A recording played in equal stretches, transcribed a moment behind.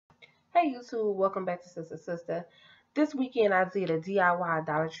Hey YouTube, welcome back to Sister. This weekend I did a DIY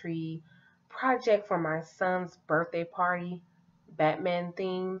Dollar Tree project for my son's birthday party, Batman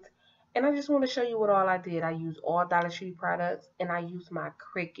themed. And I just want to show you what all I did. I used all Dollar Tree products and I used my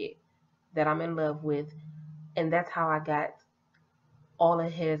Cricut that I'm in love with. And that's how I got all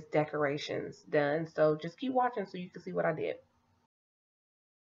of his decorations done. So just keep watching so you can see what I did.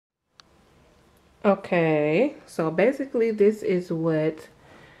 Okay, so basically this is what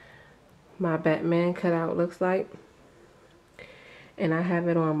my Batman cutout looks like. And I have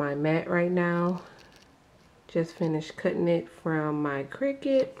it on my mat right now. Just finished cutting it from my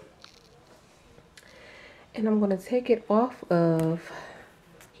Cricut. And I'm going to take it off of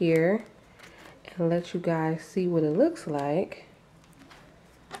here and let you guys see what it looks like.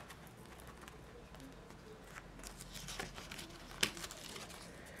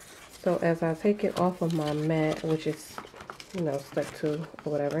 So as I take it off of my mat, which is, stuck to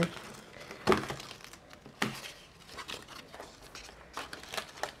or whatever.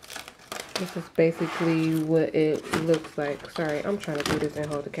 This is basically what it looks like. Sorry, I'm trying to do this and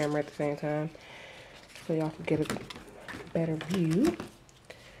hold the camera at the same time so y'all can get a better view.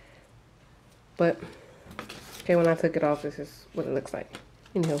 But, okay, when I took it off, this is what it looks like.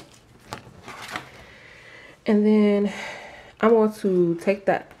 Anywho. And then I'm going to take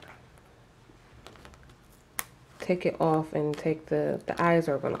it off and take the eyes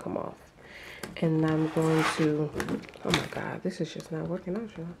are going to come off. And I'm going to, oh my God, this is just not working out,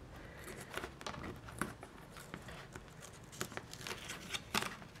 y'all.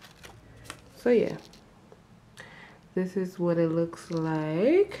 So yeah, this is what it looks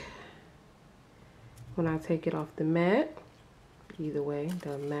like when I take it off the mat. Either way,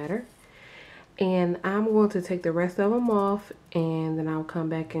 doesn't matter. And I'm going to take the rest of them off, and then I'll come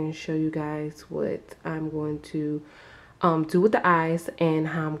back and show you guys what I'm going to do with the eyes and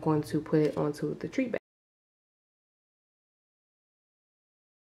how I'm going to put it onto the tree bags.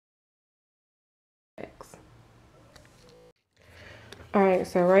 Alright,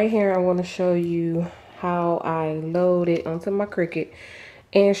 so right here I want to show you how I load it onto my Cricut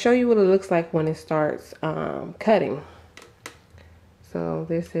and show you what it looks like when it starts cutting. So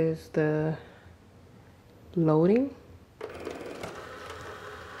this is the loading.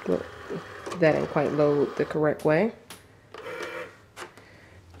 Look, that didn't quite load the correct way.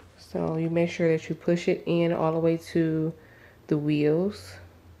 So you make sure that you push it in all the way to the wheels.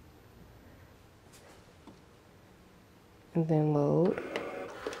 And then load.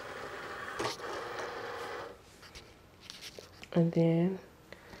 And then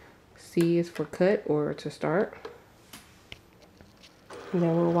C is for cut or to start. And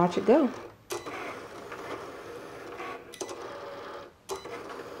then we'll watch it go.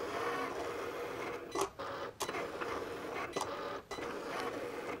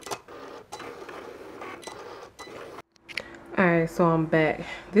 Alright, so I'm back.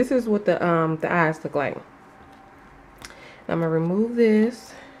 This is what the eyes look like. I'm gonna remove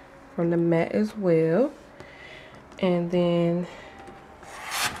this from the mat as well. And then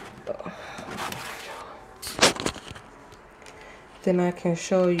I can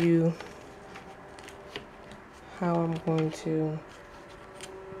show you how I'm going to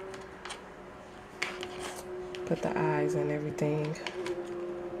put the eyes and everything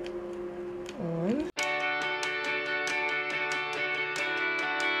on.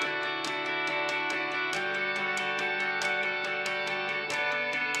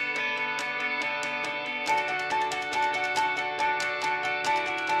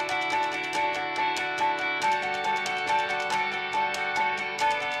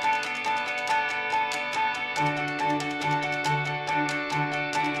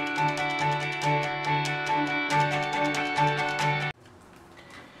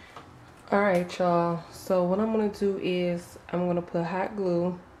 Alright, y'all, so what I'm going to do is I'm going to put hot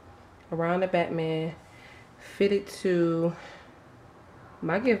glue around the Batman, fit it to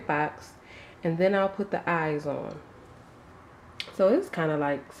my gift box, and then I'll put the eyes on. So it's kind of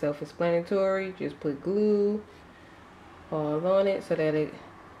like self-explanatory. Just put glue all on it so that it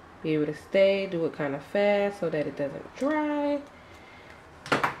be able to stay. Do it kind of fast so that it doesn't dry.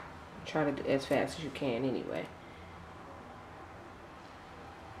 Try to do as fast as you can anyway.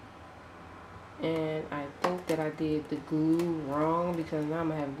 And I think that I did the glue wrong because now I'm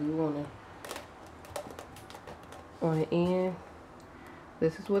gonna have glue on the end.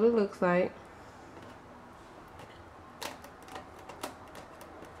 This is what it looks like.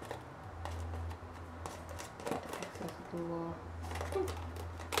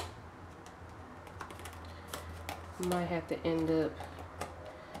 Might have to end up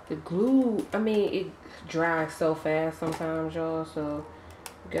the glue. I mean, it dries so fast sometimes, y'all. So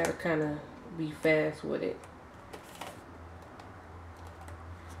gotta kind of be fast with it.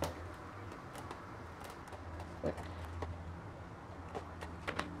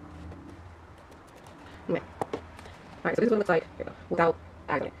 Okay. Alright, so this is what it looks like without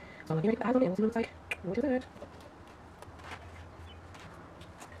eyes on it. So let me put the eyes on it and we'll see what it looks like. Which is good.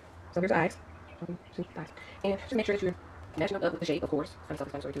 So here's the eyes. See the eyes. And just make sure that you're matching up with the shape, of course. Kind of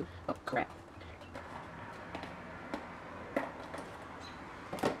self-explanatory too. Oh, crap.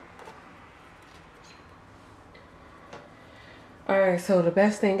 Alright, so the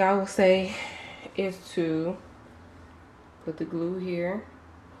best thing I will say is to put the glue here.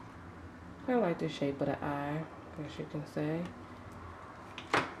 I like the shape of the eye, as you can say.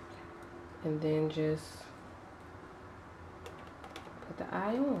 And then just put the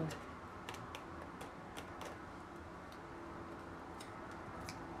eye on.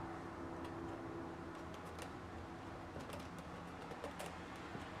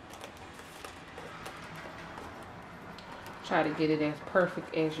 Try to get it as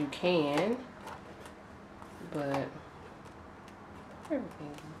perfect as you can, but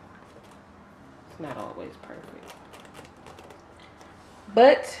everything is not always perfect.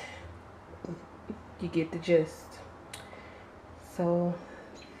 But you get the gist. So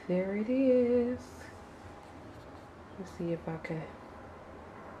there it is. Let's see if I can,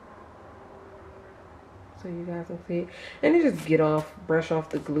 so you guys can see it. And you just brush off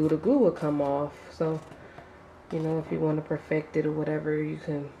the glue. The glue will come off. So, you know, if you want to perfect it or whatever, you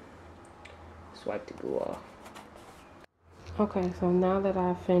can swipe the glue off. Okay, so now that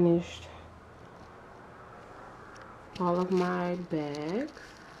I've finished all of my bags,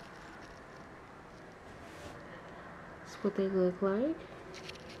 that's what they look like.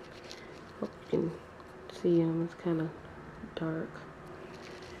 Hope you can see them. It's kind of dark.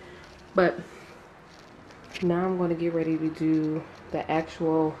 But now I'm going to get ready to do the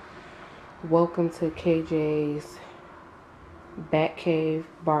actual Welcome to KJ's Bat Cave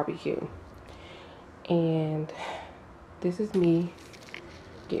Barbecue. And this is me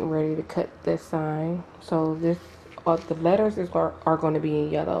getting ready to cut this sign. So this, the letters are going to be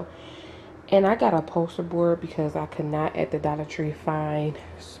in yellow. And I got a poster board because I could not at the Dollar Tree find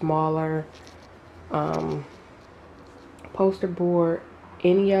smaller poster board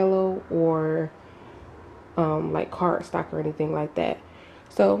in yellow or like cardstock or anything like that.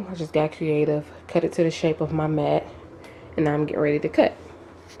 So I just got creative, cut it to the shape of my mat, and now I'm getting ready to cut.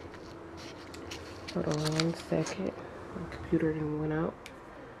 Hold on 1 second. My computer didn't went out.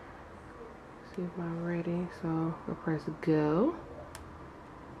 See if I'm ready. So I'll press go.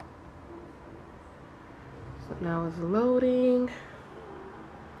 So now it's loading.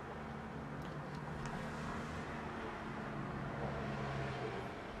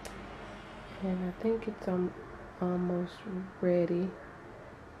 And I think it's almost ready.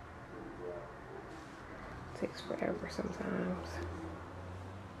 It takes forever sometimes.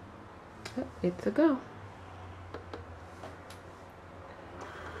 Oh, it's a go.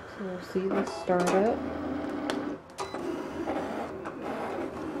 So we'll see this start up.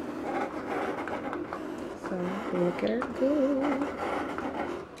 So look at her go.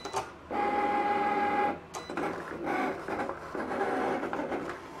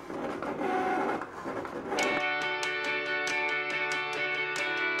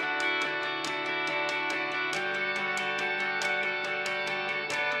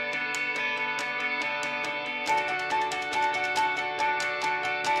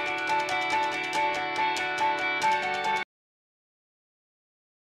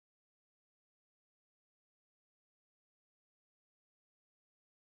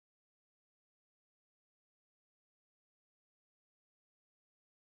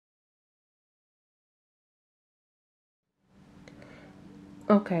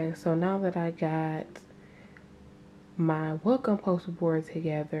 Okay, so now that I got my welcome poster board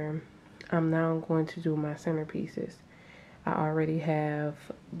together, I'm now going to do my centerpieces. I already have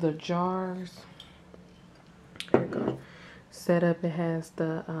the jars. There we go. Set up. It has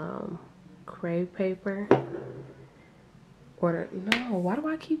the crepe paper. Or no, why do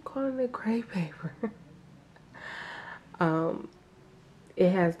I keep calling it crepe paper? It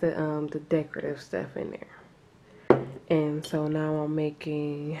has the decorative stuff in there. And so now I'm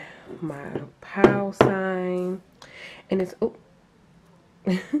making my POW sign. And it's, oh,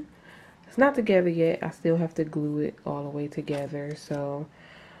 it's not together yet. I still have to glue it all the way together. So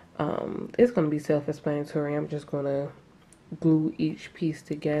it's going to be self-explanatory. I'm just going to glue each piece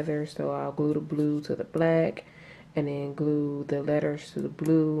together. So I'll glue the blue to the black. And then glue the letters to the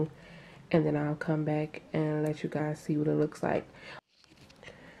blue. And then I'll come back and let you guys see what it looks like.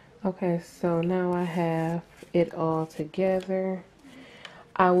 Okay, so now I have it all together.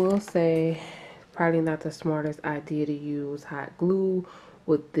 I will say, probably not the smartest idea to use hot glue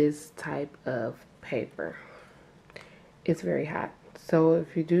with this type of paper. It's very hot. So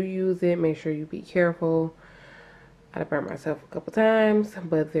if you do use it, make sure you be careful. I burnt myself a couple times,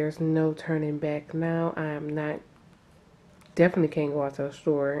 but there's no turning back now. I am not, definitely can't go out to the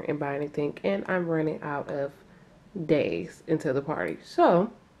store and buy anything, and I'm running out of days until the party.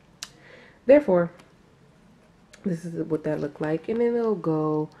 So, therefore, this is what that looked like, and then it'll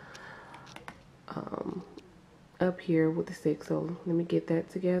go um, up here with the stick. So let me get that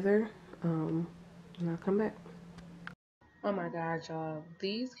together, and I'll come back. Oh my god, y'all,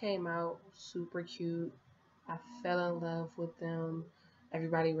 these came out super cute. I fell in love with them.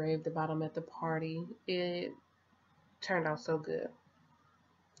 Everybody raved about them at the party. It turned out so good.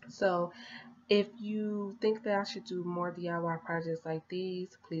 So if you think that I should do more DIY projects like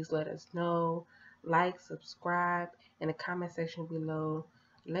these, please let us know. Like, subscribe in the comment section below.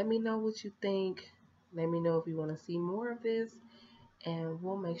 Let me know what you think. Let me know if you want to see more of this. And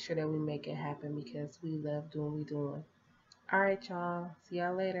we'll make sure that we make it happen because we love doing what we're doing. Alright, y'all. See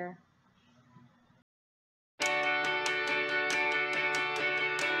y'all later.